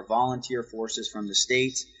 These are volunteer forces from the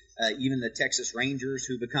states, even the Texas Rangers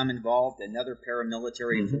who become involved, another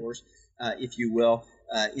paramilitary force, if you will,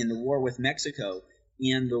 in the war with Mexico.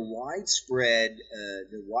 And the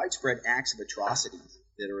widespread acts of atrocity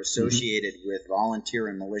that are associated with volunteer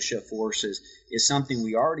and militia forces is something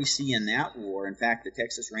we already see in that war. In fact, the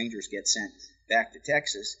Texas Rangers get sent back to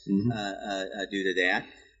Texas due to that.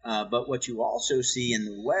 But what you also see in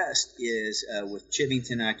the West is with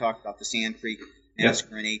Chivington, and I talked about the Sand Creek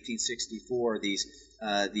Massacre in 1864, these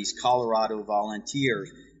Colorado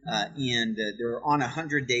volunteers, and they're on a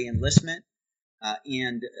 100-day enlistment,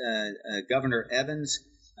 and Governor Evans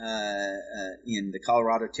in the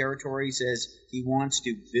Colorado Territory says he wants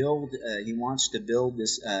to build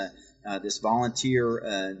this volunteer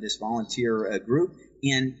group,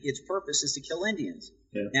 and its purpose is to kill Indians.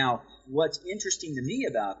 Now, what's interesting to me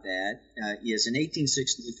about that is in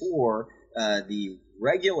 1864, the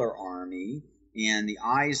regular army and the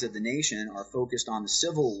eyes of the nation are focused on the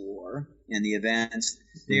Civil War and the events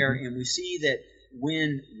there, and we see that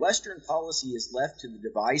when Western policy is left to the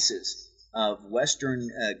devices of Western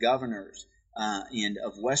governors and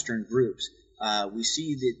of Western groups, we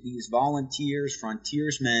see that these volunteers,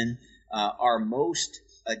 frontiersmen, are most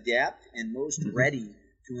adept and most ready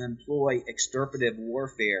to employ extirpative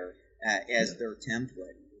warfare as their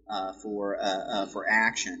template for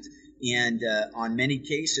actions. And on many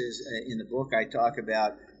cases in the book, I talk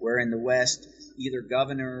about where in the West, either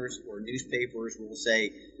governors or newspapers will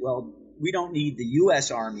say, well, we don't need the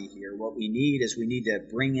U.S. Army here. What we need to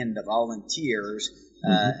bring in the volunteers,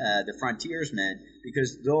 the frontiersmen,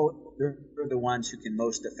 because they're the ones who can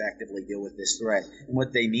most effectively deal with this threat. And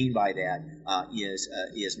what they mean by that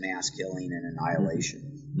is mass killing and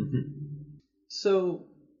annihilation. So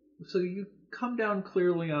you come down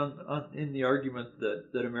clearly in the argument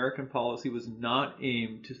that American policy was not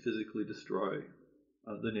aimed to physically destroy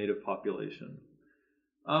the native population.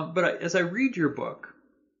 But as I read your book,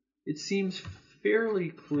 it seems fairly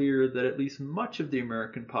clear that at least much of the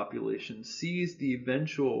American population sees the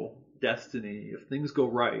eventual destiny, if things go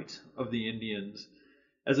right, of the Indians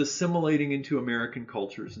as assimilating into American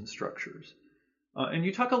cultures and structures. And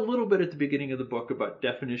you talk a little bit at the beginning of the book about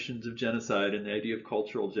definitions of genocide and the idea of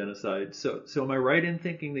cultural genocide. So am I right in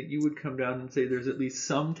thinking that you would come down and say there's at least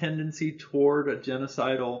some tendency toward a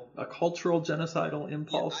cultural genocidal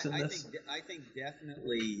impulse in this? I think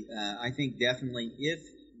definitely. If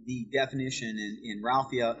the definition in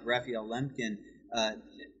Raphael Lemkin,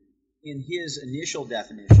 in his initial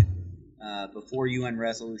definition before UN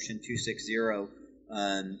Resolution 260.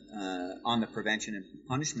 On the prevention and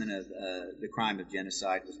punishment of the crime of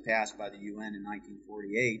genocide was passed by the UN in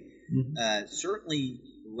 1948. Mm-hmm. Certainly,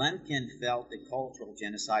 Lemkin felt that cultural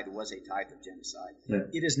genocide was a type of genocide. Yeah.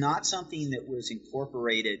 It is not something that was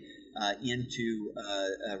incorporated into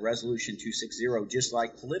Resolution 260, just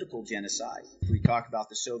like political genocide. We talk about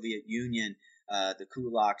the Soviet Union, the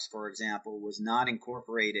kulaks, for example, was not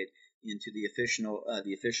incorporated into the official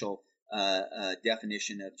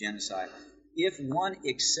definition of genocide. If one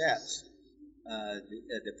accepts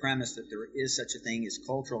the premise that there is such a thing as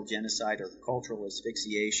cultural genocide or cultural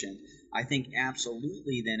asphyxiation, I think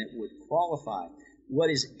absolutely then it would qualify. What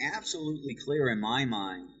is absolutely clear in my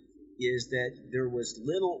mind is that there was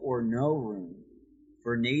little or no room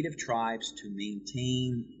for Native tribes to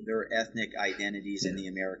maintain their ethnic identities in the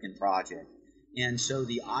American project. And so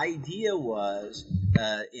the idea was,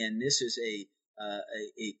 and this is a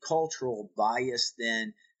cultural bias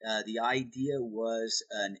then, the idea was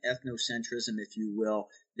an ethnocentrism, if you will,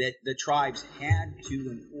 that the tribes had to,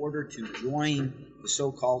 in order to join the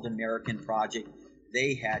so-called American project,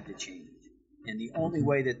 they had to change. And the only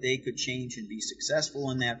way that they could change and be successful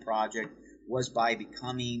in that project was by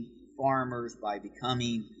becoming farmers, by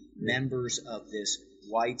becoming members of this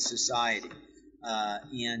white society.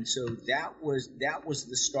 And so that was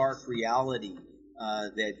the stark reality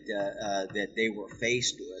that they were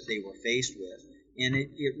faced with. And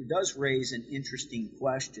it does raise an interesting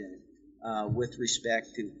question with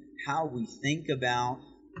respect to how we think about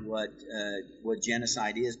what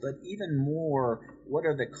genocide is, but even more, what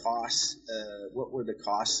are the costs? What were the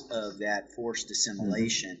costs of that forced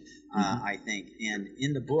assimilation? Mm-hmm. I think, and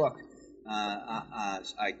in the book,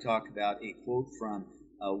 I talk about a quote from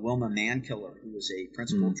Wilma Mankiller, who was a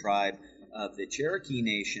principal tribe of the Cherokee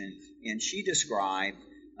Nation, and she described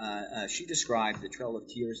the Trail of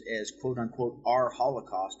Tears as "quote unquote" our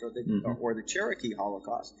Holocaust, or the Cherokee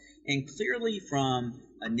Holocaust, and clearly from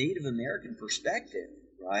a Native American perspective,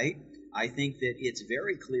 right? I think that it's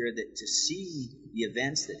very clear that to see the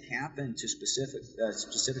events that happen to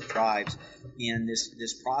specific tribes and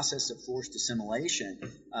this process of forced assimilation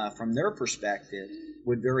from their perspective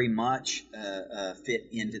would very much fit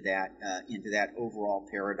into that overall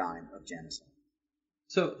paradigm of genocide.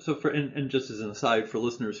 So and just as an aside for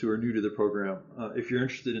listeners who are new to the program, if you're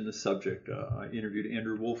interested in this subject, I interviewed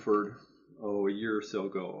Andrew Wolford a year or so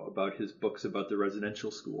ago about his books about the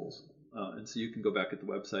residential schools, and so you can go back at the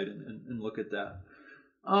website and look at that.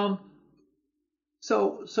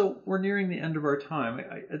 So we're nearing the end of our time.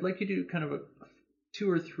 I'd like you to do kind of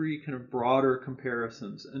two or three kind of broader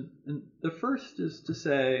comparisons, and the first is to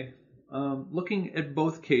say, looking at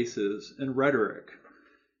both cases and rhetoric,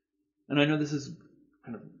 and I know this is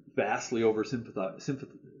kind of vastly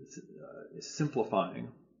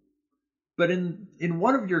simplifying. But in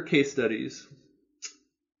one of your case studies,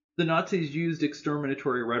 the Nazis used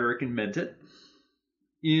exterminatory rhetoric and meant it.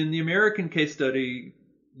 In the American case study,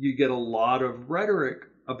 you get a lot of rhetoric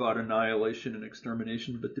about annihilation and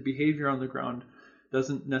extermination, but the behavior on the ground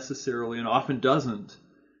doesn't necessarily, and often doesn't,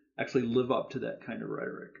 actually live up to that kind of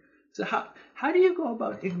rhetoric. So how do you go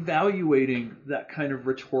about evaluating that kind of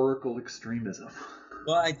rhetorical extremism?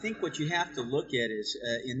 Well, I think what you have to look at is,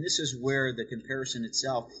 and this is where the comparison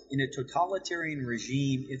itself, in a totalitarian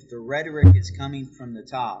regime, if the rhetoric is coming from the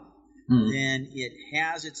top, then it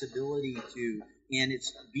has its ability to, and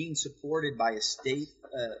it's being supported by a state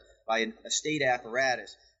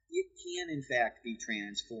apparatus, it can in fact be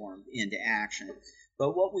transformed into action.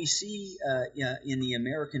 But what we see in the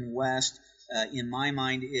American West, in my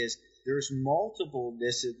mind, is there's multiple.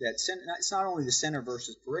 It's not only the center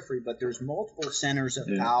versus periphery, but there's multiple centers of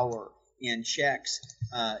power and checks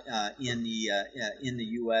in the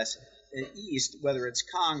U.S. East, whether it's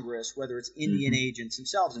Congress, whether it's Indian agents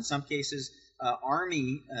themselves, in some cases,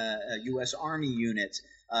 U.S. Army units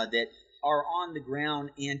that are on the ground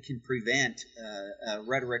and can prevent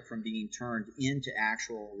rhetoric from being turned into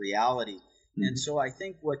actual reality. And so I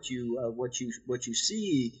think what you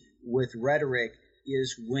see with rhetoric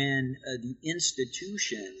is when the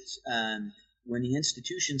institutions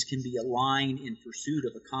can be aligned in pursuit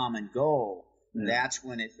of a common goal, that's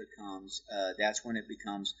when it becomes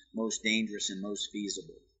most dangerous and most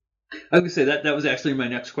feasible. I was going to say that was actually my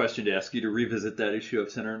next question, to ask you to revisit that issue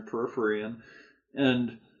of center and periphery. And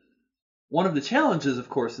And one of the challenges, of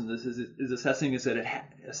course, in this is assessing this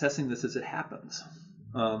as it happens,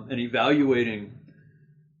 and evaluating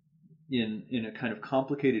in a kind of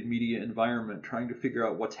complicated media environment, trying to figure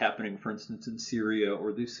out what's happening, for instance, in Syria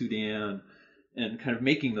or the Sudan, and kind of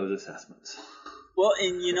making those assessments. Well,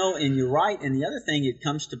 and you're right. And the other thing, it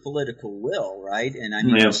comes to political will, right? And I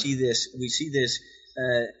mean, we see this.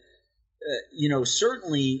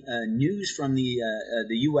 Certainly news from the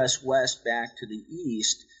U.S. West back to the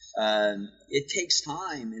East. It takes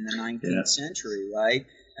time in the 19th century, right?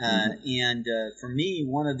 And for me,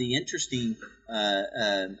 one of the interesting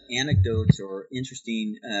anecdotes or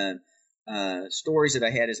interesting stories that I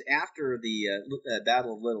had is after the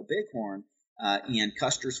Battle of Little Bighorn and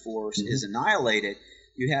Custer's force is annihilated,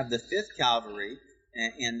 you have the 5th Cavalry,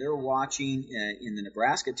 and they're watching in the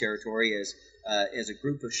Nebraska Territory as a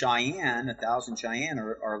group of Cheyenne, 1,000 Cheyenne,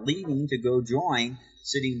 are leaving to go join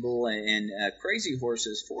Sitting Bull and Crazy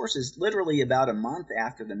Horse's forces literally about a month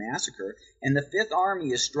after the massacre. And the 5th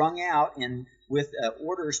Army is strung out and with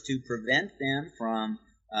orders to prevent them from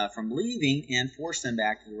leaving and force them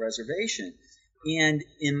back to the reservation. And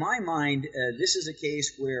in my mind, this is a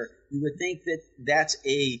case where you would think that that's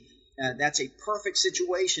a perfect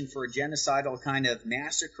situation for a genocidal kind of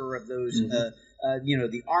massacre of those.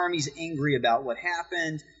 The army's angry about what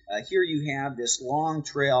happened. Here you have this long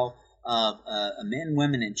trail of men,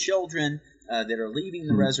 women, and children that are leaving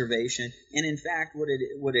the reservation, and in fact, what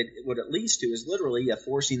it leads to is literally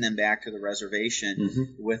forcing them back to the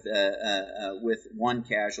reservation with one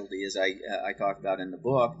casualty, as I talk about in the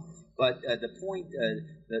book. But the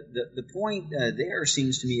point there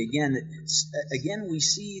seems to me again we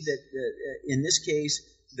see that in this case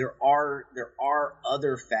there are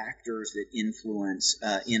other factors that influence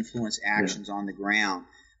actions on the ground.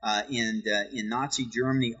 In Nazi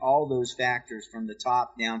Germany, all those factors from the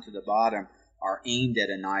top down to the bottom are aimed at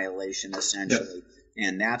annihilation, essentially,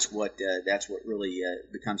 and that's what really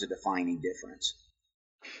becomes a defining difference.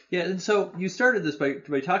 Yeah, and so you started this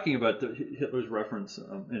by talking about Hitler's reference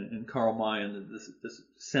in Karl May, and this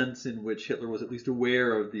sense in which Hitler was at least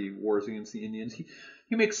aware of the wars against the Indians.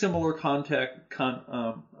 He makes similar comments.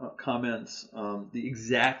 The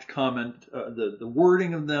exact comment, the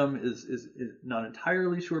wording of them is not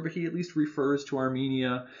entirely sure, but he at least refers to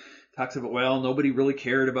Armenia. Talks about, well, nobody really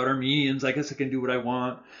cared about Armenians. I guess I can do what I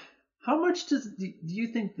want. How much do you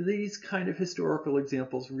think these kind of historical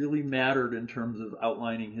examples really mattered in terms of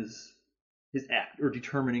outlining his act or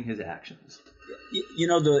determining his actions?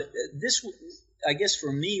 I guess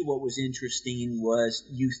for me, what was interesting was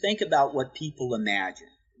you think about what people imagine.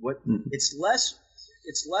 It's less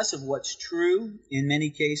of what's true in many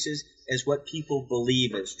cases as what people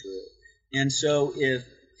believe is true. And so if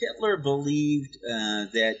Hitler believed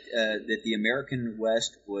that the American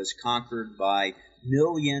West was conquered by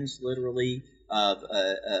millions, literally, of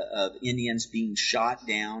Indians being shot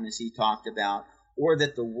down, as he talked about, or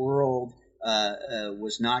that the world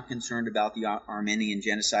was not concerned about the Armenian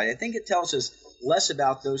genocide. I think it tells us less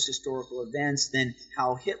about those historical events than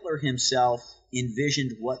how Hitler himself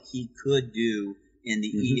envisioned what he could do in the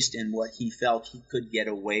East and what he felt he could get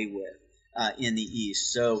away with in the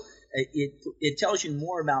East. So it tells you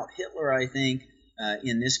more about Hitler, I think,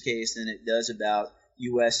 in this case than it does about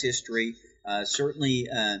U.S. history. Certainly,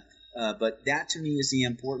 but that to me is the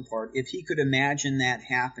important part. If he could imagine that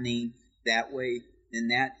happening that way, then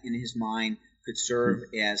that, in his mind, could serve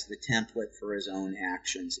as the template for his own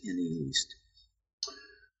actions in the East.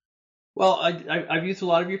 Well, I've used a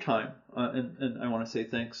lot of your time, and I want to say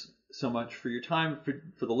thanks so much for your time.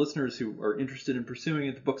 For the listeners who are interested in pursuing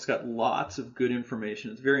it, the book's got lots of good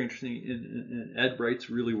information. It's very interesting, and Ed writes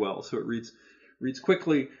really well, so it reads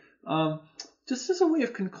quickly. Just as a way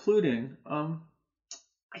of concluding,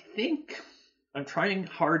 I think I'm trying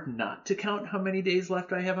hard not to count how many days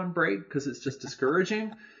left I have on break because it's just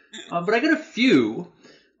discouraging. But I got a few.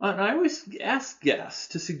 And I always ask guests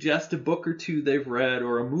to suggest a book or two they've read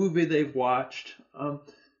or a movie they've watched.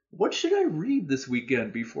 What should I read this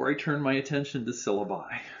weekend before I turn my attention to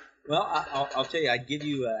syllabi? Well, I'll tell you. I'd give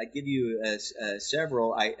you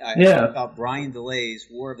several. I talked about Brian DeLay's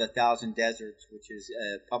War of the Thousand Deserts, which is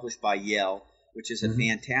published by Yale, which is a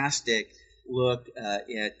fantastic look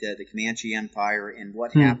at the Comanche Empire and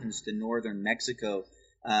what happens to northern Mexico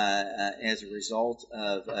as a result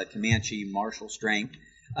of Comanche martial strength.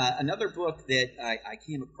 Another book that I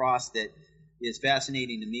came across that is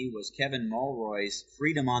fascinating to me was Kevin Mulroy's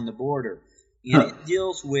Freedom on the Border. And it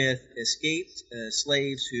deals with escaped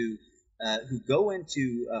slaves who go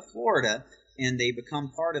into Florida and they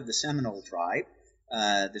become part of the Seminole tribe,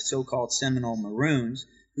 the so-called Seminole Maroons,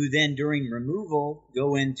 who then during removal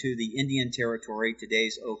go into the Indian Territory,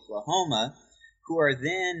 today's Oklahoma, who are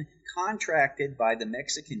then contracted by the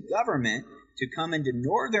Mexican government to come into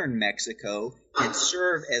northern Mexico and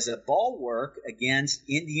serve as a bulwark against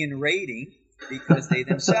Indian raiding, because they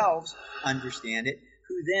themselves understand it,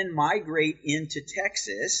 who then migrate into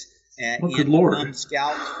Texas and become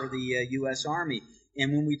scouts for the U.S. Army.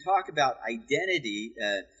 And when we talk about identity,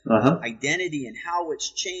 identity and how it's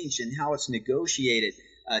changed and how it's negotiated,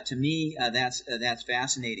 to me, that's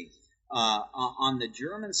fascinating. On the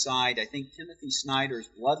German side, I think Timothy Snyder's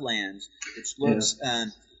Bloodlands,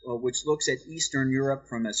 which looks at Eastern Europe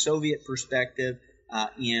from a Soviet perspective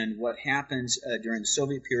and what happens during the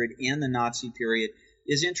Soviet period and the Nazi period,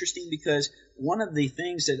 is interesting, because one of the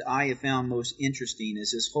things that I have found most interesting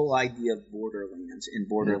is this whole idea of borderlands and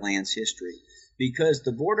borderlands history. Because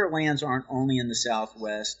the borderlands aren't only in the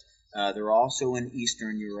Southwest, they're also in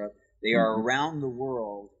Eastern Europe. They are around the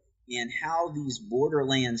world. And how these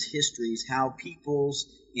borderlands histories, how peoples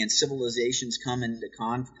and civilizations come into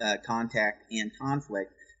contact and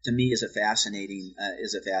conflict, to me is a fascinating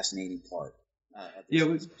part. Of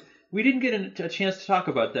this we didn't get a chance to talk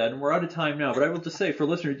about that, and we're out of time now. But I will just say for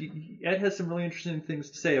listeners, Ed has some really interesting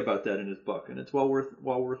things to say about that in his book, and it's well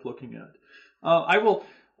worth looking at. I will.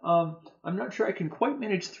 I'm not sure I can quite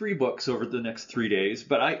manage 3 books over the next 3 days,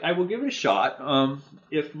 but I will give it a shot.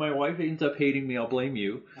 If my wife ends up hating me, I'll blame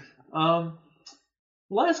you.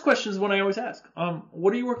 Last question is one I always ask.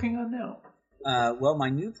 What are you working on now? Well, my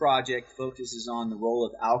new project focuses on the role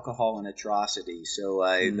of alcohol in atrocity. So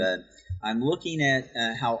I'm looking at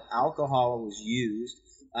how alcohol was used,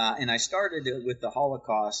 and I started with the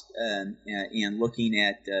Holocaust and looking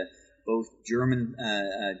at both German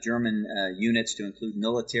units to include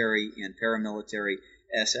military and paramilitary,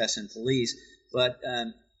 SS and police. But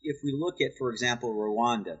if we look at, for example,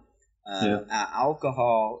 Rwanda,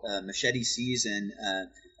 alcohol, Machete Season,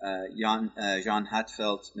 Jan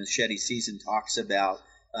Hatfeld's Machete Season talks about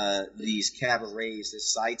these cabarets, the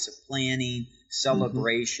sites of planning,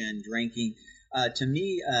 celebration, drinking. To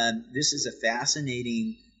me, this is a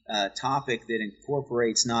fascinating topic that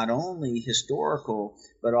incorporates not only historical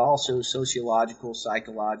but also sociological,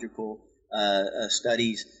 psychological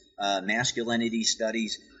studies, masculinity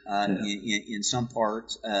studies in some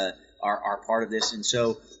parts are part of this. And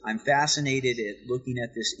so I'm fascinated at looking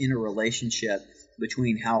at this interrelationship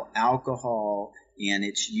between how alcohol and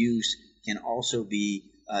its use can also be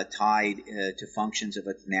tied to functions of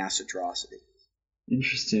a mass atrocity.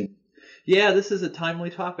 Interesting. Yeah, this is a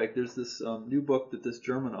timely topic. There's this new book that this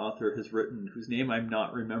German author has written, whose name I'm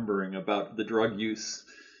not remembering, about the drug use.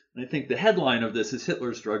 And I think the headline of this is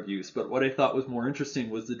Hitler's drug use, but what I thought was more interesting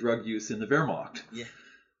was the drug use in the Wehrmacht. Yeah.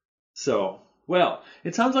 So, well,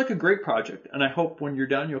 it sounds like a great project, and I hope when you're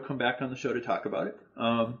done you'll come back on the show to talk about it.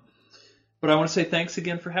 But I want to say thanks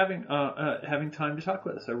again for having time to talk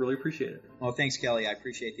with us. I really appreciate it. Well, thanks, Kelly. I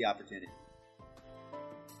appreciate the opportunity.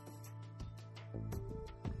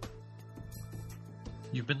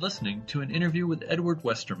 You've been listening to an interview with Edward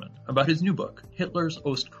Westerman about his new book, Hitler's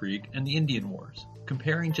Ostkrieg and the Indian Wars,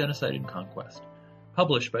 Comparing Genocide and Conquest,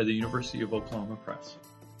 published by the University of Oklahoma Press.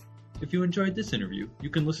 If you enjoyed this interview, you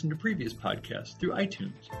can listen to previous podcasts through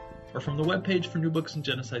iTunes or from the webpage for New Books in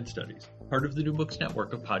Genocide Studies, part of the New Books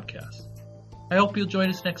network of podcasts. I hope you'll join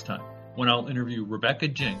us next time when I'll interview Rebecca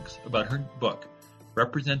Jenks about her book,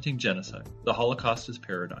 Representing Genocide, The Holocaust as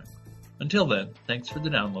Paradigm. Until then, thanks for the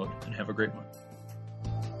download and have a great one.